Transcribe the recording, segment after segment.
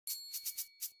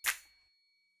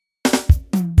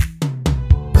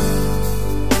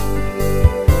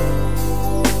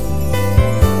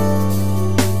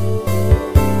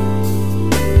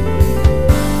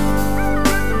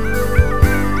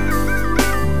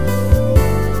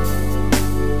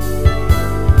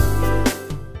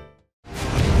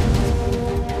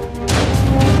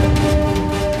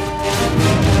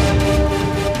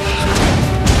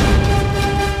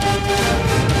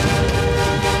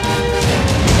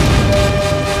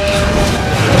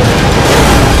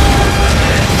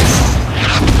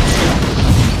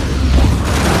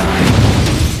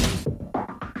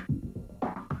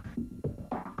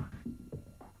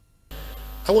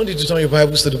I want you to turn your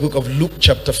Bibles to the book of Luke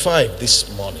chapter 5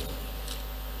 this morning.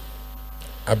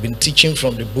 I've been teaching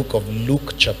from the book of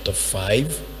Luke chapter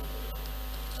 5,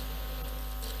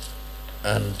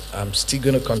 and I'm still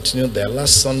going to continue there.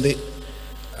 Last Sunday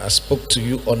I spoke to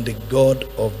you on the God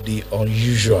of the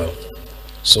unusual.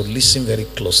 So listen very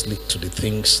closely to the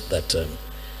things that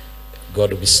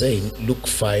God will be saying. Luke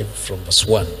 5 from verse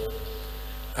 1.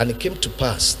 And it came to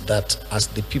pass that as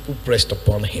the people pressed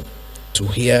upon him to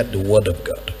hear the word of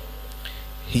God,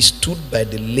 he stood by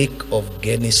the lake of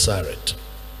Gennesaret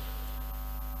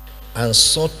and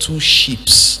saw two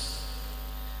ships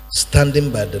standing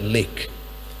by the lake,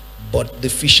 but the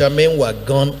fishermen were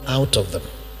gone out of them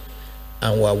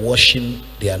and were washing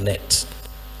their nets.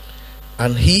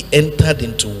 And he entered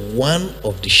into one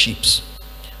of the ships,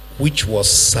 which was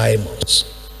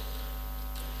Simon's.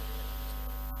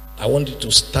 I want you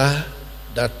to start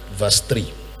that verse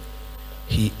 3.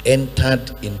 He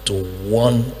entered into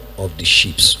one of the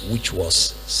ships, which was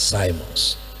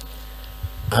Simon's,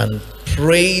 and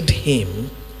prayed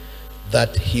him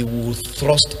that he would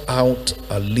thrust out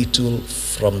a little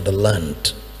from the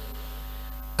land.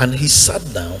 And he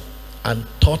sat down and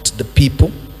taught the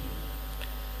people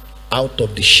out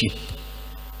of the ship.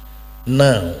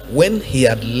 Now, when he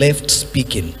had left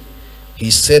speaking,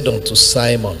 he said unto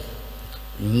Simon,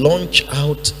 launch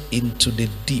out into the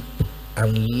deep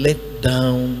and let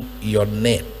down your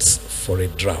nets for a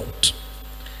draught.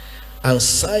 And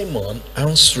Simon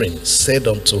answering said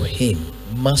unto him,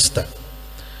 Master,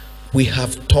 we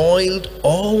have toiled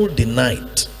all the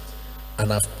night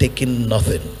and have taken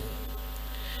nothing.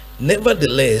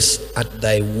 Nevertheless, at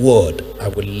thy word I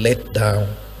will let down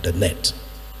the net.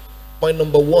 Point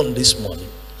number 1 this morning,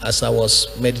 as I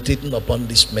was meditating upon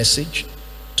this message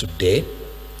today,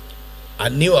 I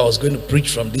knew I was going to preach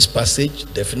from this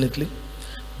passage, definitely.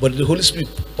 But the Holy Spirit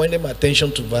pointed my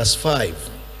attention to verse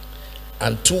 5.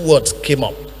 And two words came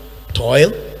up: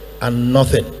 toil and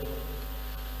nothing.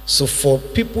 So for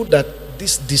people that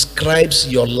this describes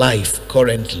your life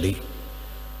currently,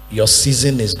 your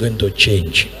season is going to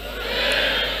change.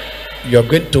 You're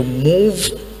going to move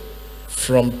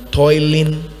from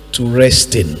toiling to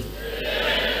resting,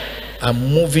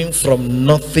 and moving from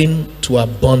nothing to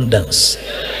abundance.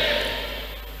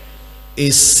 A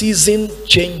season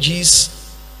changes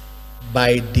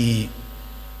by the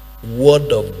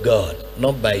word of God,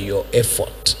 not by your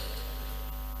effort.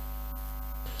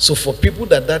 So for people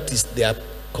that is their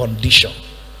condition,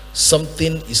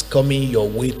 something is coming your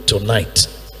way tonight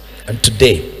and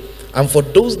today. And for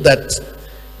those that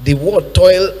the word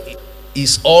toil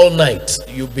is all night,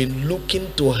 you've been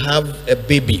looking to have a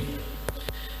baby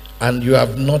and you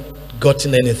have not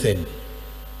gotten anything,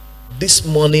 this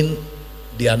morning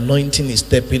the anointing is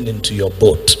stepping into your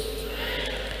boat.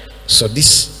 So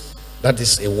that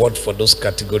is a word for those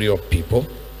category of people.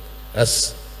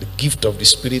 As the gift of the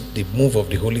Spirit, the move of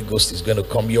the Holy Ghost is going to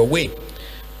come your way.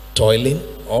 Toiling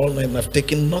all night and have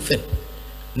taken nothing.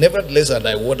 Nevertheless, at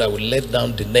thy word I will let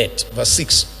down the net. Verse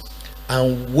 6.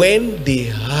 And when they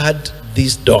had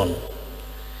this done,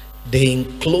 they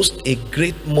enclosed a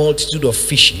great multitude of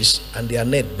fishes, and their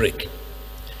net brake.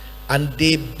 And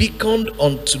they beckoned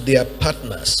unto their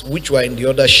partners which were in the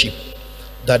other ship,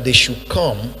 that they should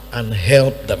come and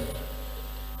help them.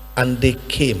 And they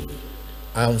came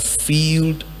and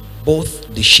filled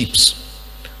both the ships,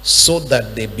 so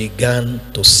that they began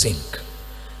to sink.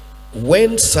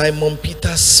 When Simon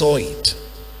Peter saw it,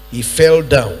 he fell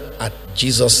down at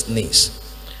Jesus'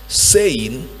 knees,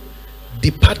 saying,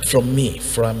 Depart from me,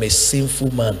 for I am a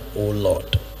sinful man, O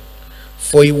Lord.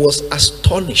 For he was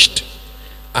astonished,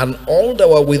 and all that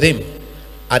were with him,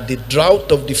 at the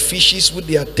draught of the fishes which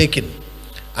they had taken.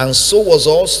 And so was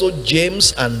also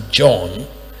James and John,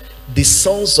 the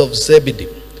sons of Zebedee,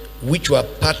 which were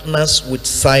partners with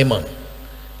Simon.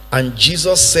 And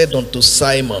Jesus said unto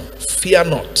Simon, Fear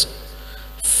not,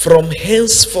 from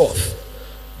henceforth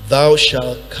thou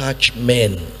shalt catch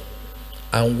men.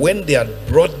 And when they had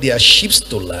brought their ships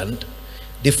to land,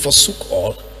 they forsook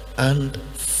all and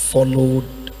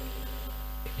followed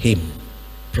him.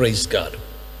 Praise God.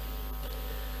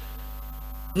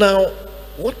 Now,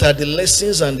 what are the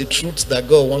lessons and the truths that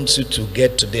God wants you to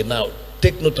get today? Now,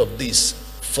 take note of this.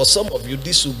 For some of you,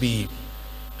 this will be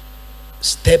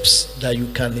steps that you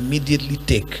can immediately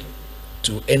take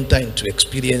to enter into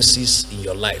experiences in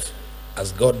your life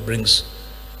as God brings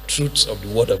truths of the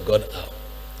word of God out.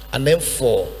 And then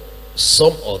for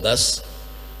some others,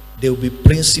 there will be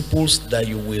principles that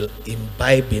you will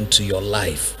imbibe into your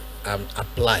life and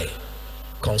apply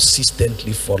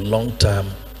consistently for long-term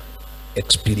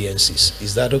experiences.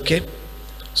 Is that okay?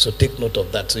 So take note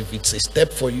of that. So if it's a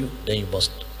step for you, then you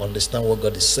must understand what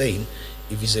God is saying.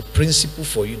 If it's a principle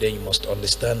for you, then you must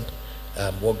understand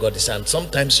what God is saying.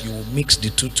 Sometimes you will mix the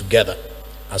two together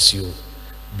as you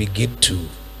begin to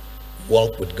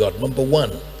walk with God. Number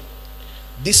one,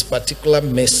 this particular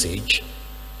message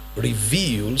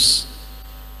reveals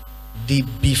the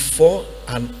before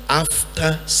and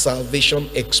after salvation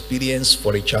experience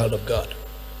for a child of God.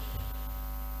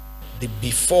 The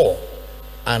before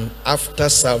and after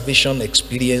salvation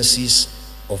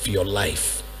experiences of your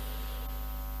life.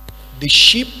 The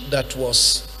ship that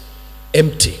was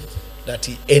empty, that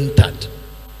he entered,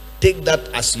 take that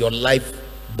as your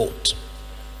lifeboat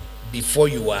before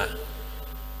you are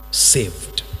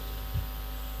saved.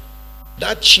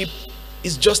 That ship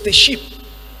is just a ship.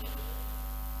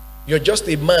 You're just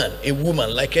a man, a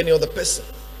woman, like any other person,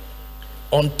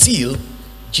 until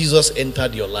Jesus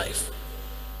entered your life.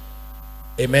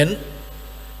 Amen.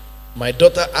 My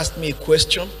daughter asked me a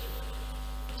question,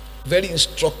 very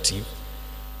instructive,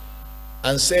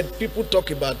 and said, people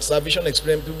talk about salvation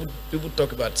experience, people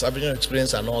talk about salvation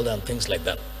experience and all that, and things like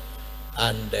that,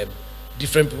 and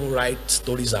different people write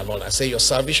stories and all. I say, your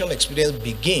salvation experience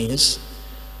begins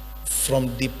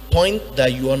from the point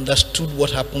that you understood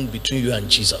what happened between you and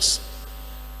Jesus.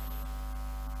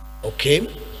 Okay?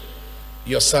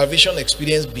 Your salvation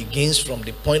experience begins from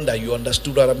the point that you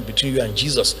understood what happened between you and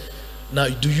Jesus. Now,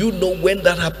 do you know when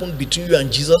that happened between you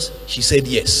and Jesus? She said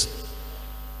yes.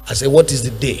 I said, what is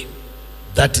the day?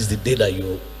 That is the day that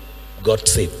you got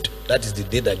saved. That is the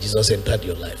day that Jesus entered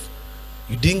your life.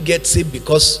 You didn't get saved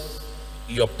because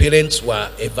your parents were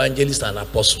evangelists and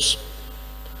apostles.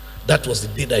 That was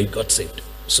the day that you got saved.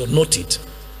 So note it.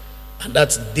 And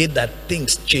that's the day that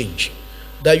things change.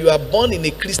 That you are born in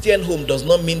a Christian home does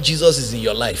not mean Jesus is in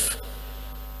your life.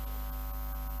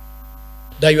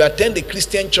 That you attend a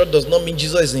Christian church does not mean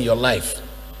Jesus is in your life.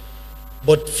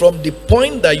 But from the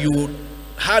point that you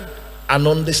had an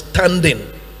understanding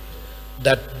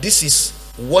that this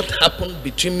is what happened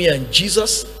between me and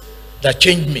Jesus that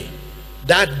changed me,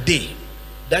 that day,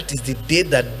 that is the day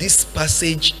that this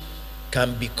passage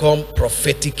can become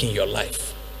prophetic in your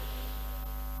life.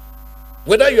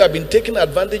 Whether you have been taking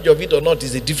advantage of it or not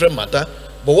is a different matter.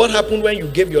 But what happened when you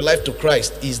gave your life to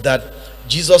Christ is that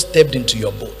Jesus stepped into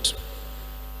your boat.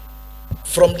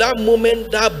 From that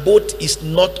moment, that boat is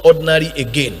not ordinary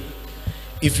again.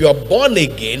 If you are born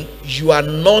again, you are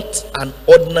not an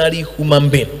ordinary human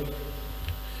being.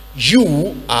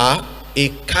 You are a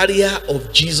carrier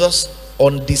of Jesus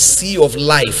on the sea of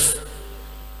life.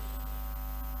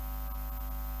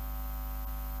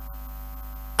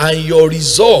 And your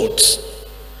results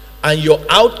and your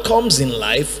outcomes in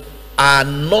life are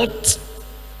not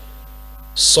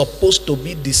supposed to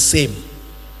be the same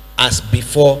as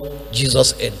before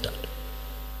Jesus entered.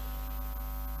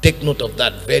 Take note of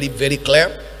that. Very, very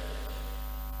clear.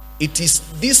 It is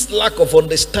this lack of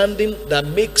understanding that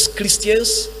makes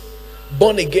Christians,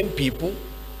 born again people,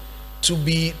 to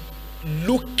be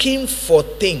looking for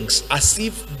things as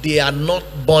if they are not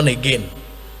born again.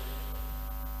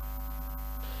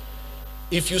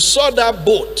 If you saw that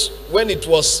boat when it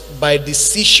was by the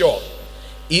seashore,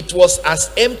 it was as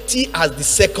empty as the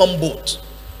second boat.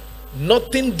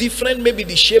 Nothing different, maybe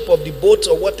the shape of the boat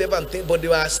or whatever, and thing, but they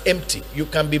were as empty. You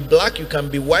can be black, you can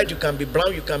be white, you can be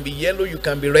brown, you can be yellow, you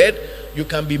can be red, you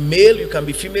can be male, you can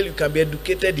be female, you can be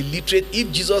educated, illiterate.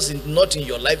 If Jesus is not in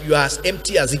your life, you are as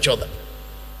empty as each other.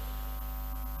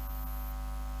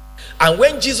 And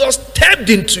when Jesus stepped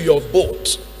into your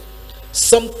boat,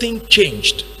 something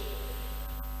changed.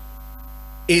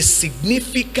 A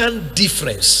significant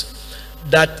difference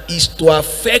that is to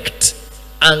affect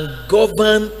and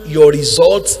govern your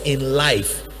results in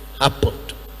life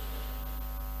happened.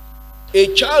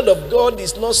 A child of God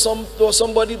is not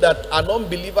somebody that an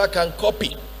unbeliever can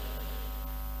copy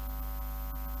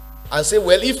and say,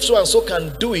 well, if so and so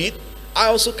can do it, I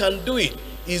also can do it.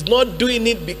 He's not doing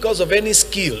it because of any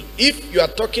skill. If you are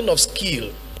talking of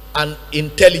skill and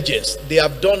intelligence, they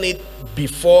have done it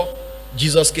before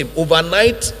Jesus came.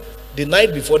 Overnight, the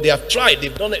night before, they have tried,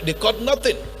 they've done it, they caught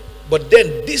nothing. But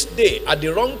then this day, at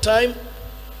the wrong time,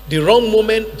 the wrong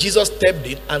moment, Jesus stepped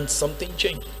in and something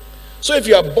changed. So if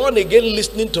you are born again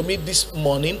listening to me this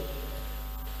morning,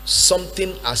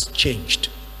 something has changed.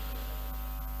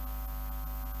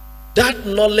 That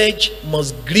knowledge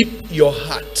must grip your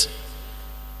heart.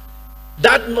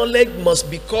 That knowledge must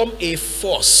become a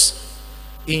force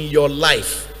in your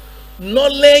life.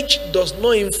 Knowledge does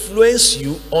not influence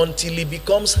you until it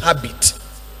becomes habit.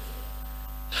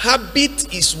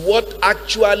 Habit is what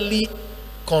actually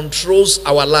controls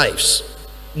our lives,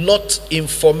 not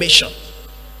information.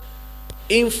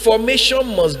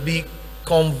 Information must be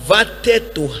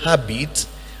converted to habit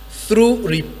through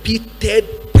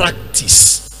repeated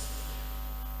practice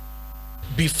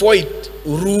before it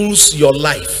rules your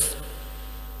life.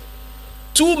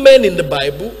 Two men in the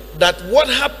Bible that what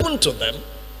happened to them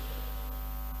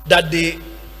that they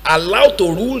allowed to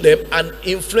rule them and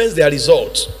influence their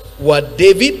results were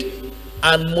David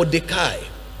and Mordecai.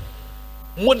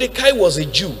 Mordecai was a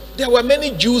Jew. There were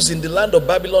many Jews in the land of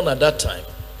Babylon at that time,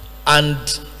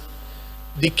 and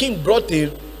the king brought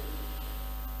a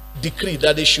decree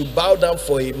that they should bow down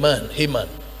for a man, Haman.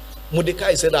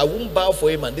 Mordecai said, I won't bow for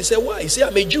Haman. They said, why? He said,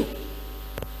 I'm a Jew.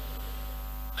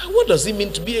 And what does it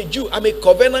mean to be a Jew? I'm a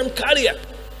covenant carrier.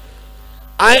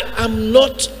 I am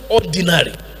not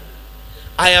ordinary.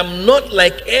 I am not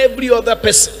like every other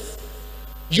person.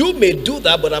 You may do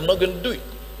that, but I'm not going to do it.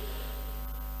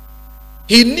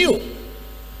 He knew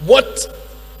what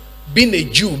being a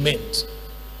Jew meant.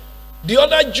 The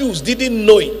other Jews didn't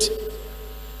know it.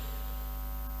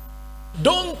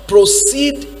 Don't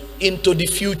proceed into the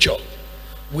future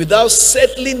without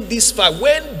settling this fact.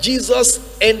 When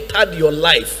Jesus entered your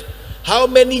life, how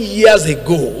many years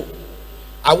ago?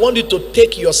 I want you to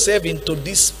take yourself into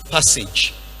this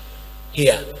passage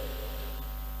here.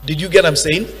 Did you get what I'm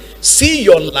saying? See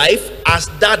your life as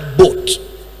that boat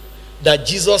that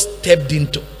Jesus stepped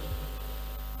into.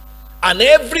 And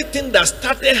everything that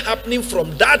started happening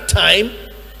from that time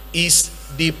is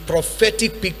the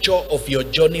prophetic picture of your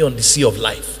journey on the sea of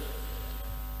life.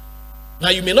 Now,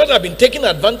 you may not have been taking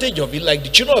advantage of it, like the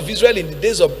children of Israel in the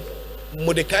days of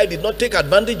Mordecai did not take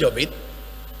advantage of it.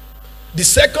 The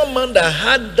second man that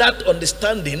had that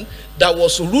understanding that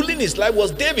was ruling his life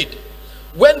was David.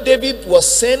 When David was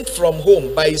sent from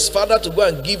home by his father to go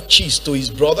and give cheese to his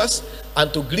brothers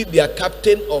and to greet their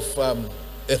captain of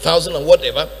 1,000 and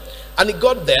whatever, and he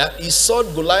got there, he saw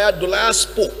Goliath. Goliath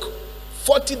spoke.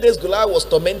 40 days Goliath was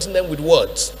tormenting them with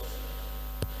words.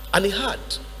 And he had.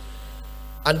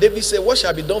 And David said, what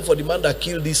shall be done for the man that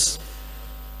killed this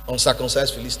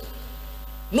uncircumcised Philistine?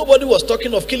 Nobody was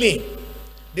talking of killing him.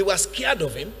 They were scared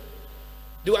of him.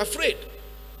 They were afraid.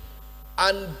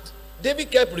 And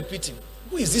David kept repeating,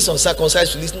 who is this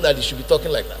uncircumcised Philistine that he should be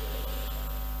talking like that?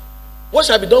 What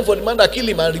shall be done for the man that killed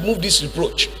him and remove this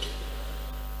reproach?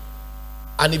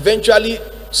 And eventually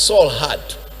Saul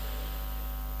heard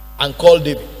and called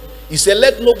David. He said,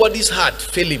 let nobody's heart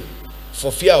fail him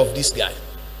for fear of this guy.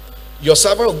 Your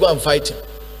servant will go and fight him.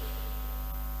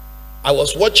 I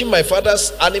was watching my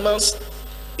father's animals.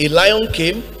 A lion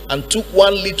came and took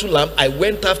one little lamb. I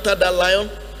went after that lion,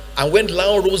 and when the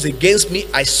lion rose against me,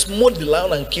 I smote the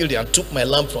lion and killed him and took my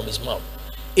lamb from his mouth.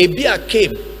 A bear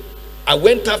came. I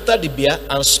went after the bear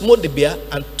and smote the bear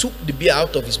and took the bear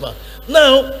out of his mouth.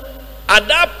 Now, at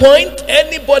that point,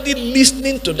 anybody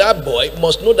listening to that boy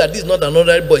must know that this is not an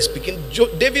ordinary boy speaking.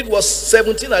 David was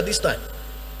 17 at this time.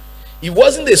 He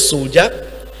wasn't a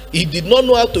soldier. He did not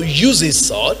know how to use a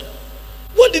sword.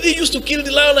 What did he use to kill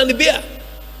the lion and the bear?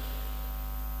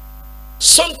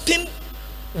 Something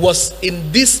was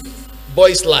in this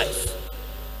boy's life.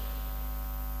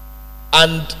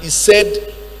 And he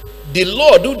said, the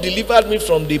Lord who delivered me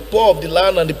from the paw of the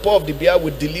lion and the paw of the bear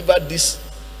will deliver this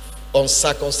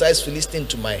uncircumcised Philistine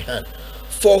to my hand.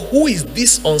 For who is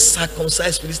this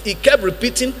uncircumcised Philistine? He kept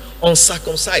repeating,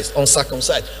 uncircumcised,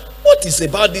 uncircumcised. What is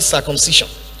about this circumcision?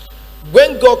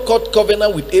 When God cut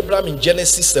covenant with Abraham in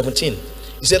Genesis 17,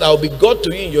 he said, I will be God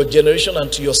to you in your generation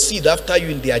and to your seed after you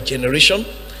in their generation.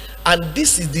 And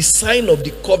this is the sign of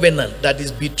the covenant that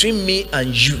is between me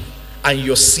and you and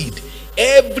your seed.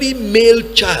 Every male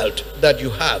child that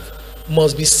you have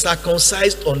must be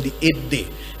circumcised on the 8th day.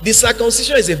 The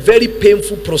circumcision is a very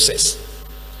painful process.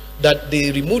 That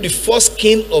they remove the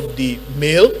foreskin of the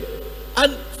male,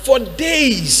 and for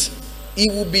days he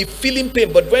will be feeling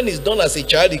pain. But when it's done as a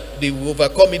child, they will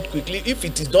overcome it quickly. If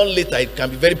it is done later, it can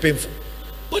be very painful.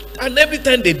 And every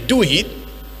time they do it,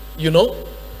 you know,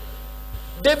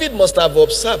 David must have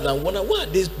observed and wondered, why are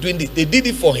they doing this? They did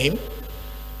it for him.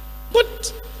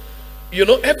 But, you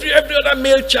know, every other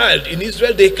male child in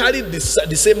Israel, they carried the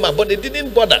same mark, but they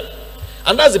didn't bother.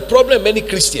 And that's the problem many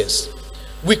Christians.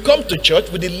 We come to church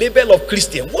with the label of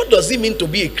Christian. What does it mean to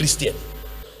be a Christian?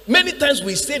 Many times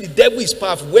we say the devil is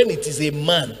powerful when it is a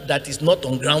man that is not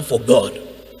on ground for God.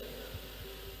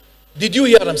 Did you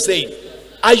hear what I'm saying?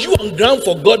 Are you on ground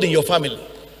for God in your family?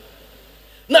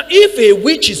 Now, if a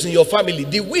witch is in your family,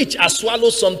 the witch has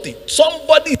swallowed something.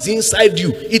 Somebody is inside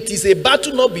you. It is a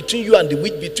battle not between you and the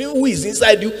witch, between who is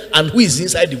inside you and who is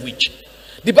inside the witch.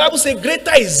 The Bible says,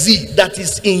 greater is he that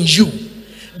is in you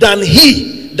than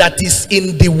he that is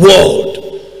in the world.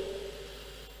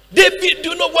 David, do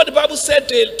you know what the Bible said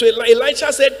to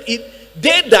Elisha? Said,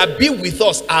 they that be with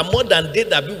us are more than they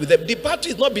that be with them. The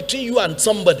battle is not between you and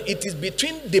somebody. It is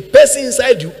between the person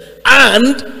inside you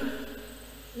and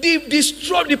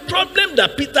the problem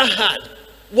that Peter had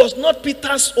was not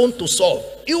Peter's own to solve.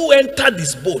 You entered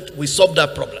this boat, we solved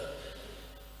that problem.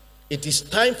 It is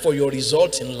time for your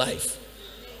results in life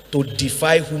to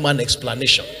defy human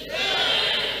explanation.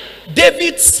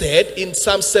 David said in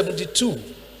Psalm 72,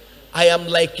 I am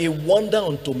like a wonder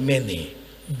unto many,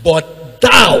 but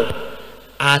thou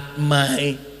art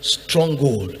my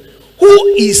stronghold. Who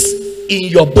is in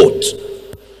your boat?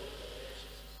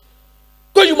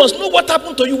 Because you must know what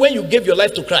happened to you when you gave your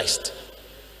life to Christ.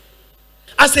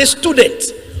 As a student,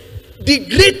 the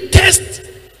greatest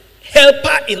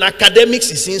helper in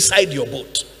academics is inside your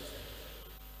boat.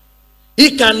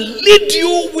 He can lead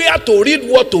you where to read,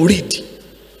 what to read.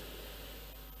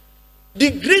 The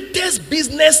greatest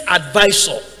business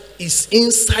advisor is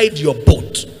inside your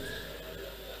boat.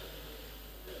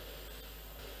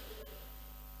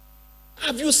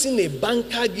 Have you seen a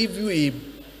banker give you a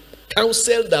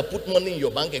counsel that put money in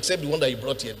your bank, except the one that you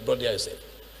brought here yourself?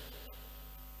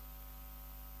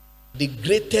 The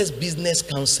greatest business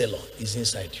counselor is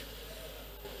inside you.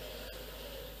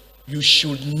 You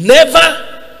should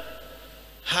never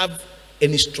have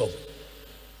any struggle.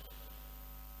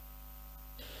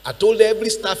 I told every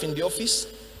staff in the office,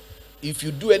 if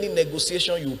you do any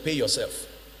negotiation, you pay yourself.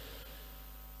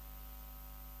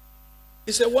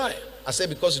 He said, why? I said,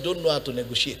 because you don't know how to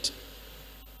negotiate.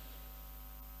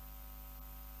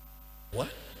 What?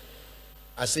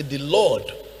 I said, the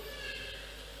Lord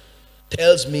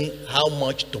tells me how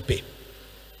much to pay.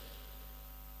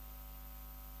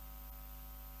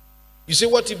 You say,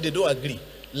 what if they don't agree?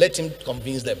 Let him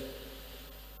convince them.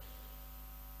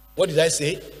 What did I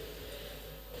say?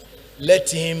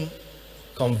 Let him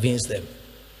convince them.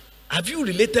 Have you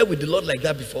related with the Lord like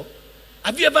that before?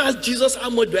 Have you ever asked Jesus, how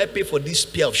much do I pay for this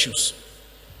pair of shoes?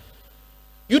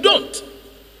 You don't.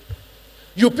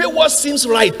 You pay what seems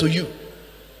right to you.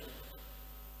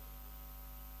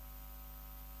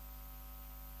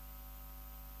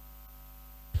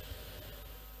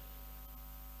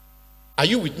 Are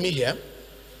you with me here?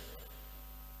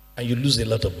 And you lose a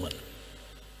lot of money.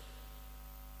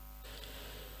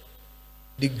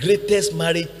 The greatest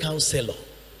marriage counselor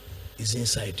is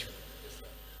inside you.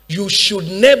 You should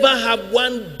never have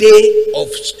one day of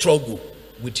struggle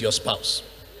with your spouse.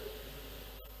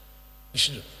 You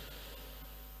should.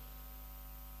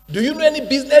 Do you know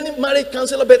any marriage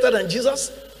counselor better than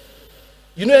Jesus?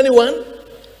 You know anyone?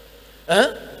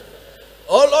 Huh?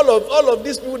 All of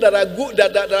these people that are good,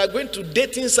 that are going to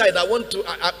dating side.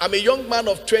 I'm a young man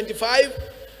of 25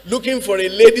 looking for a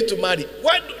lady to marry.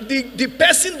 The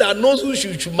person that knows who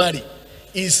you should marry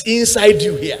is inside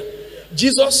you here.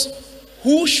 Jesus,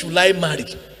 who should I marry?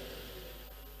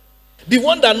 The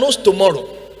one that knows tomorrow,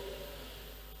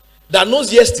 that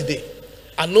knows yesterday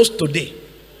and knows today.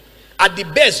 At the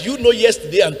best, you know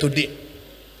yesterday and today,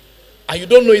 and you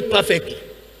don't know it perfectly.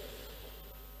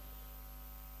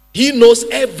 He knows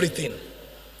everything.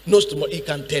 Knows tomorrow. He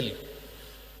can tell you.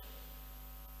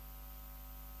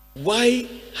 Why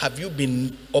have you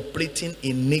been operating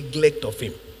in neglect of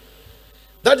him?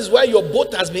 That is why your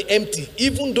boat has been empty,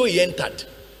 even though he entered.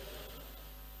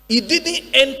 He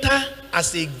didn't enter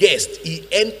as a guest. He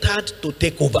entered to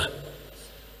take over.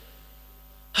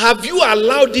 Have you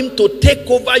allowed him to take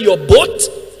over your boat?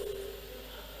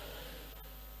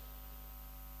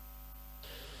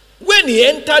 When he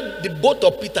entered the boat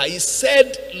of Peter, he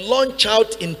said, launch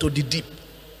out into the deep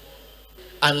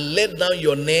and let down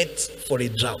your net for a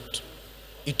drought.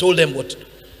 He told them what to do.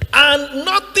 And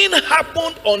nothing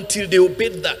happened until they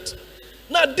obeyed that.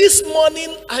 Now this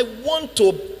morning, I want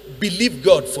to believe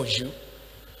God for you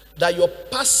that your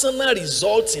personal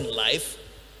results in life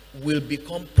will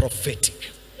become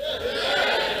prophetic,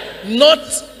 not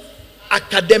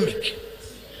academic.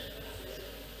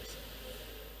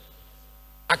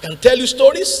 I can tell you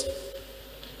stories.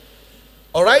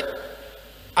 All right?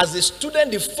 As a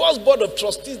student, the first board of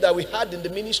trustees that we had in the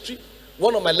ministry,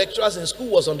 one of my lecturers in school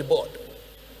was on the board.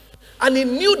 And he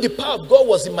knew the power of God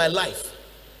was in my life,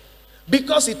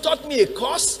 because he taught me a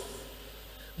course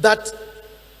that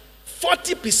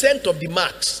 40% of the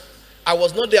marks, I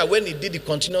was not there when he did the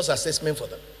continuous assessment for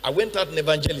them. I went out in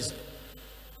evangelism.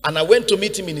 And I went to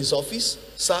meet him in his office.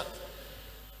 Sir,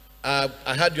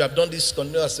 I heard you have done this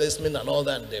continuous assessment and all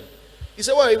that. And he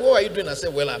said, what are you doing? I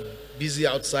said, well, I'm busy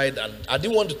outside. And I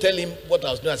didn't want to tell him what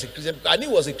I was doing as a Christian. I knew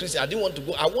he was a Christian. I didn't want to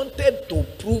go. I wanted to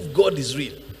prove God is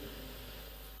real.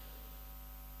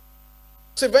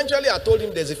 So eventually I told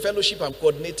him there's a fellowship I'm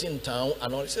coordinating in town,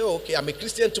 and all. He said, oh, okay, I'm a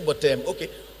Christian too, but okay,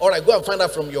 all right, go and find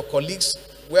out from your colleagues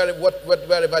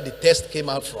wherever the test came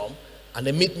out from, and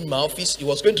then meet me in my office. He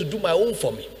was going to do my own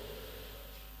for me.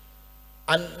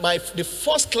 And the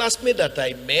first classmate that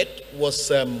I met was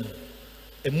a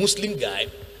Muslim guy.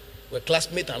 We're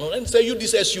classmates and all. And he said, you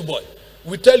this SU boy,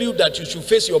 we tell you that you should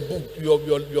face your book,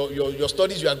 your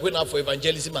studies, you are going out for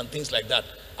evangelism and things like that,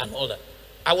 and all that.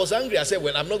 I was angry. I said,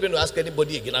 well, I'm not going to ask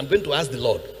anybody again. I'm going to ask the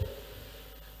Lord.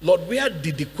 Lord, where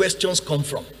did the questions come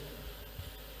from?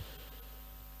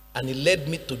 And he led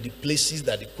me to the places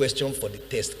that the question for the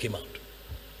test came out.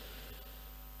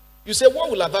 You say,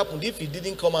 what will have happened if it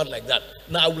didn't come out like that?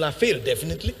 Now, I will have failed,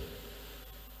 definitely.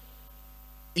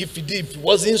 If it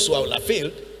wasn't so, I will have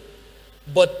failed.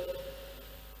 But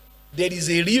there is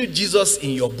a real Jesus in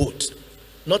your boat,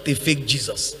 not a fake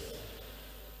Jesus.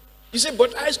 You say,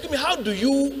 but ask me, how do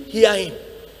you hear him?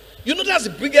 You know, that's the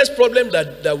biggest problem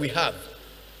that we have.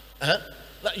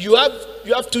 You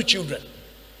have two children,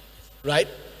 right?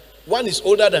 One is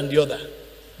older than the other.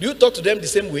 Do you talk to them the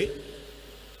same way?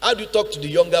 How do you talk to the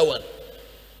younger one?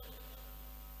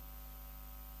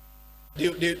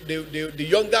 The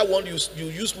younger one, you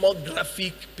use more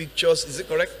graphic pictures, is it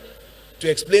correct? To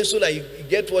explain so that you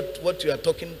get what you are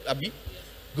talking about.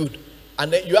 Good.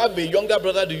 And then you have a younger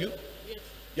brother, do you? Yes.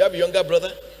 You have a younger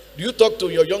brother? Do you talk to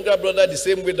your younger brother the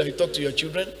same way that you talk to your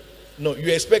children? No,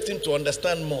 you expect him to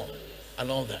understand more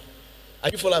and all that. Are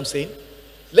you following what I'm saying?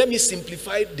 Let me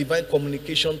simplify divine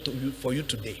communication for you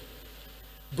today.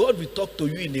 God will talk to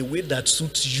you in a way that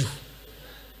suits you.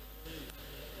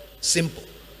 Simple.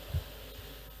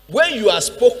 When you are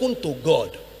spoken to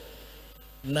God,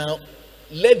 now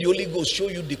let the Holy Ghost show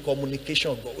you the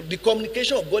communication of God. The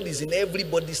communication of God is in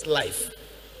everybody's life.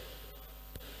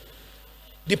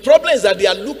 The problem is that they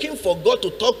are looking for God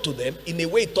to talk to them in a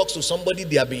way He talks to somebody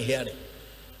they have been hearing.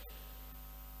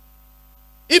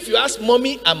 If you ask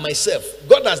mommy and myself,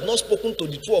 God has not spoken to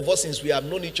the two of us since we have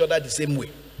known each other the same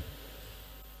way.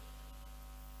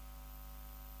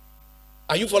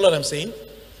 Are you following what I'm saying?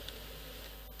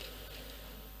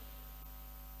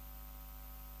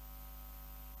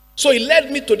 So he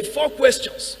led me to the 4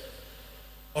 questions.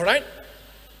 All right?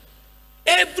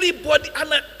 Everybody,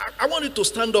 and I want you to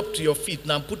stand up to your feet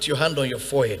now and put your hand on your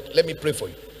forehead. Let me pray for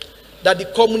you. That the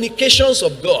communications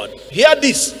of God, hear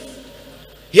this.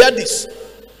 Hear this.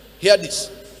 Hear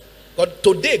this. God,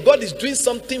 today, God is doing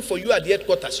something for you at the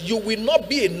headquarters. You will not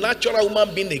be a natural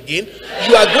human being again.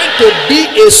 You are going to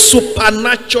be a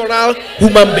supernatural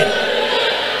human being.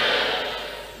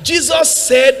 Jesus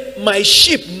said, my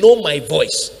sheep know my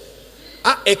voice.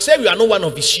 Except you are not one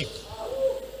of his sheep.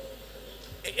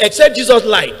 Except Jesus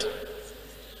lied.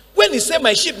 When he said,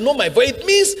 my sheep know my voice, it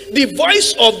means the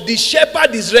voice of the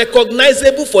shepherd is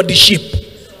recognizable for the sheep.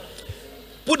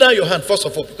 Put down your hand first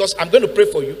of all, because I'm going to pray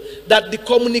for you that the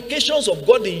communications of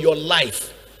God in your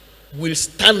life will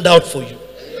stand out for you.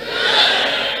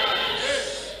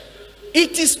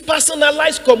 It is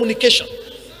personalized communication.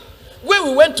 When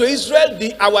we went to Israel,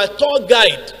 our tour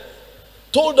guide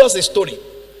told us a story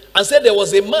and said there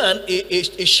was a man,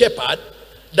 a shepherd,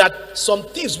 that some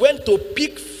thieves went to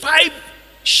pick 5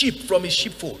 sheep from his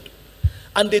sheepfold.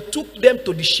 And they took them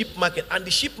to the sheep market. And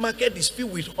the sheep market is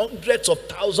filled with hundreds of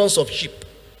thousands of sheep.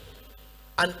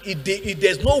 And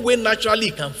there's no way naturally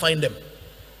he can find them.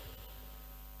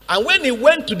 And when he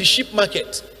went to the sheep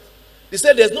market, they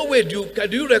said, there's no way, do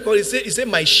you record? He said,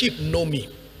 my sheep know me.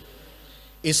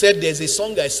 He said, there's a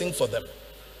song I sing for them.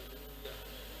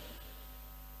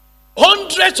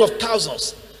 Hundreds of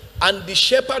thousands. And the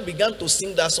shepherd began to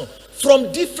sing that song.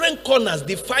 From different corners,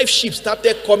 the 5 sheep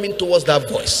started coming towards that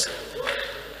voice.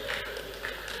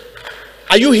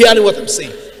 Are you hearing what I'm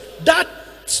saying? That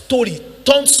story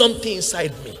turned something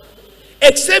inside me.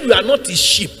 Except you are not his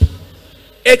sheep.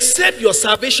 Except your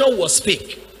salvation was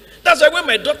fake. That's why when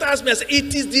my daughter asked me, I said,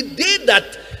 it is the day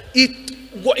that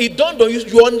it dawned on you,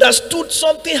 you understood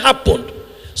something happened.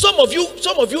 Some of you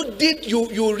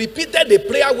you repeated the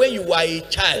prayer when you were a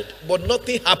child, but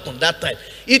nothing happened that time.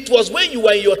 It was when you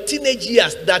were in your teenage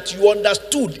years that you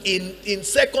understood in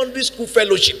secondary school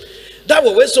fellowship. That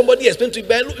was when somebody explained to you,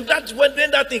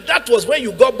 that was when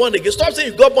you got born again. Stop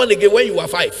saying you got born again when you were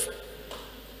 5.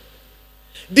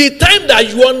 The time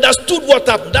that you understood what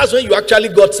happened, that's when you actually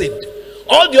got saved.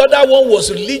 All the other one was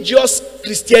religious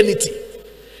Christianity.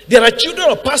 There are children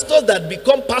of pastors that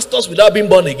become pastors without being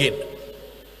born again.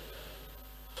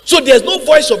 So there's no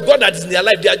voice of God that is in their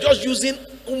life. They are just using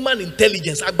human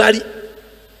intelligence. Agbari.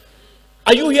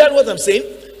 Are you hearing what I'm saying?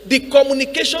 The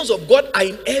communications of God are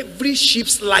in every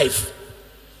sheep's life.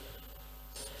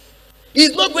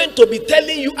 He's not going to be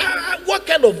telling you, what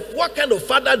kind of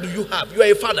father do you have? You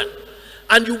are a father,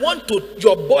 and you want to,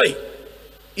 your boy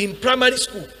in primary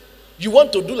school, you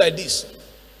want to do like this.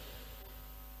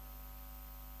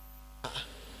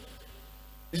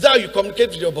 Is that how you communicate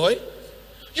with your boy?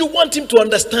 You want him to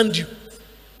understand you.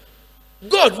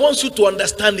 God wants you to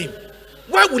understand him.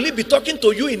 Why will he be talking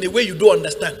to you in a way you don't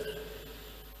understand?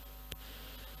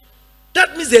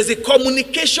 That means there's a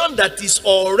communication that is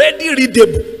already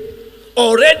readable,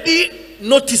 already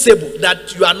noticeable,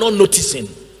 that you are not noticing.